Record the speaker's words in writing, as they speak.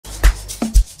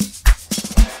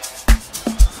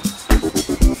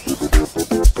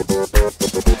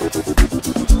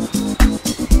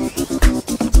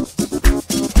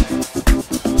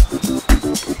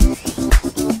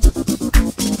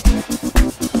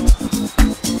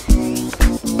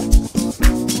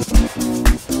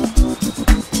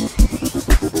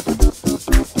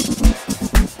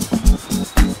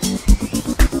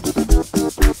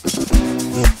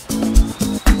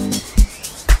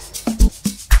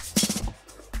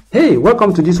Hey,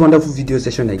 welcome to this wonderful video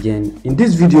session again. In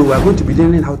this video, we are going to be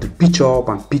learning how to pitch up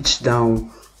and pitch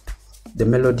down the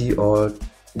melody or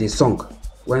the song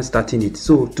when starting it.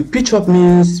 So to pitch up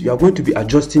means you are going to be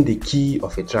adjusting the key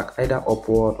of a track, either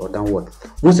upward or downward,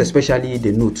 most especially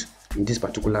the note in this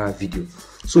particular video.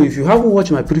 So if you haven't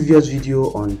watched my previous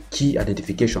video on key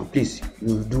identification, please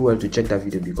you do well to check that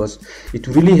video because it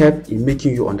will really help in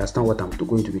making you understand what I'm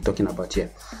going to be talking about here.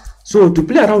 So to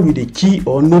play around with the key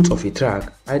or note of a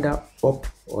track, either up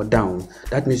or down,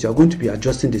 that means you are going to be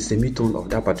adjusting the semitone of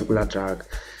that particular track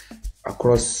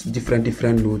across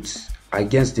different notes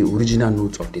against the original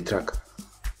note of the track,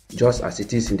 just as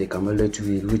it is in the camelot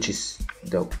wheel, which is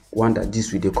the one that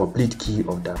deals with the complete key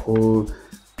of the whole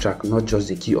track, not just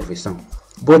the key of a sound.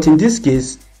 But in this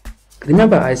case,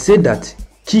 remember I said that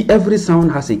every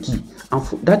sound has a key, and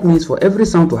that means for every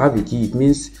sound to have a key, it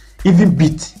means even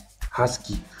beat has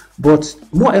key. But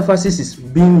more emphasis is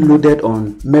being loaded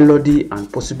on melody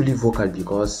and possibly vocal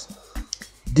because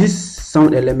this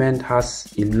sound element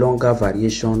has a longer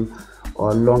variation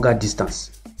or longer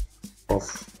distance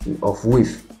of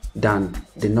wave than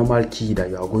the normal key that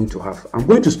you are going to have. I'm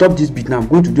going to stop this beat now. I'm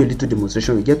going to do a little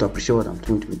demonstration. You get to appreciate what I'm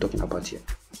going to be talking about here.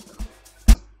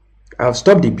 I've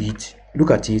stopped the beat. Look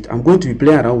at it. I'm going to be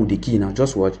playing around with the key now.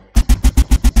 Just watch.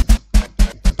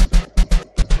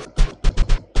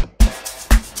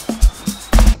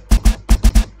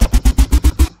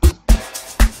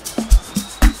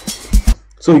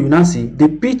 So you now see the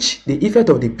pitch, the effect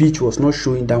of the pitch was not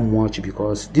showing that much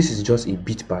because this is just a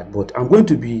beat part, but I'm going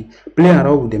to be playing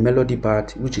around with the melody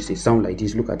part, which is a sound like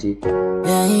this. Look at it.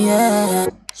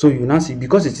 So you now see,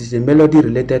 because it is a melody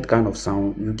related kind of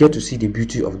sound, you get to see the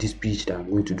beauty of this pitch that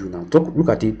I'm going to do now. Look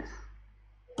at it.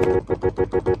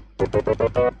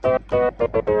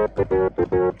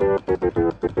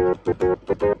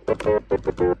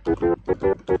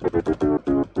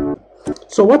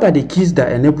 So what are the keys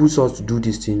that enables us to do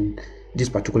this thing, this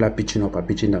particular pitching up or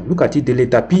pitching down? Look at it. The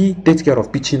letter P takes care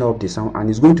of pitching up the sound and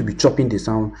it's going to be chopping the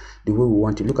sound the way we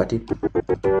want it. Look at it.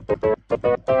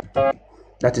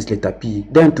 That is letter P.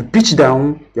 Then to pitch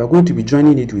down, you are going to be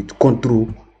joining it with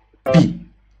Control P.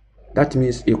 That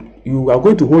means you are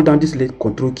going to hold down this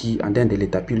control key and then the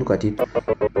letter P. Look at it.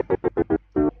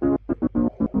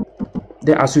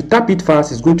 Then as you tap it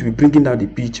fast, it's going to be bringing down the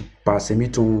pitch per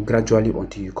semitone gradually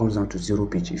until it comes down to zero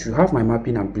pitch. If you have my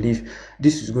mapping, I believe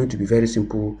this is going to be very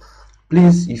simple.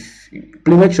 Please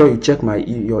make sure you check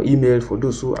your email for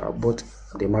those who bought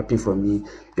the mapping from me.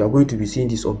 You are going to be seeing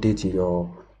this update in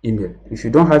your email. If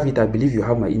you don't have it, I believe you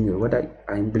have my email.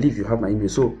 I believe you have my email.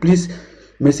 So please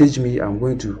message me. I'm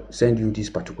going to send you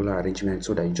this particular arrangement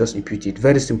so that you just input it.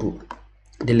 Very simple.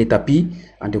 The letter P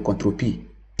and the control P.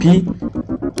 P.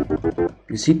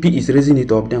 You see, P is raising it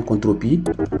up, then Control P.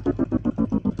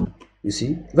 You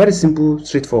see, very simple,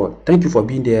 straightforward. Thank you for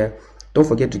being there. Don't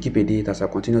forget to keep a date as I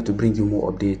continue to bring you more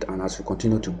updates and as we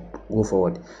continue to go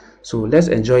forward. So let's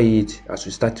enjoy it as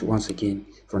we start once again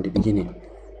from the beginning.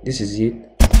 This is it.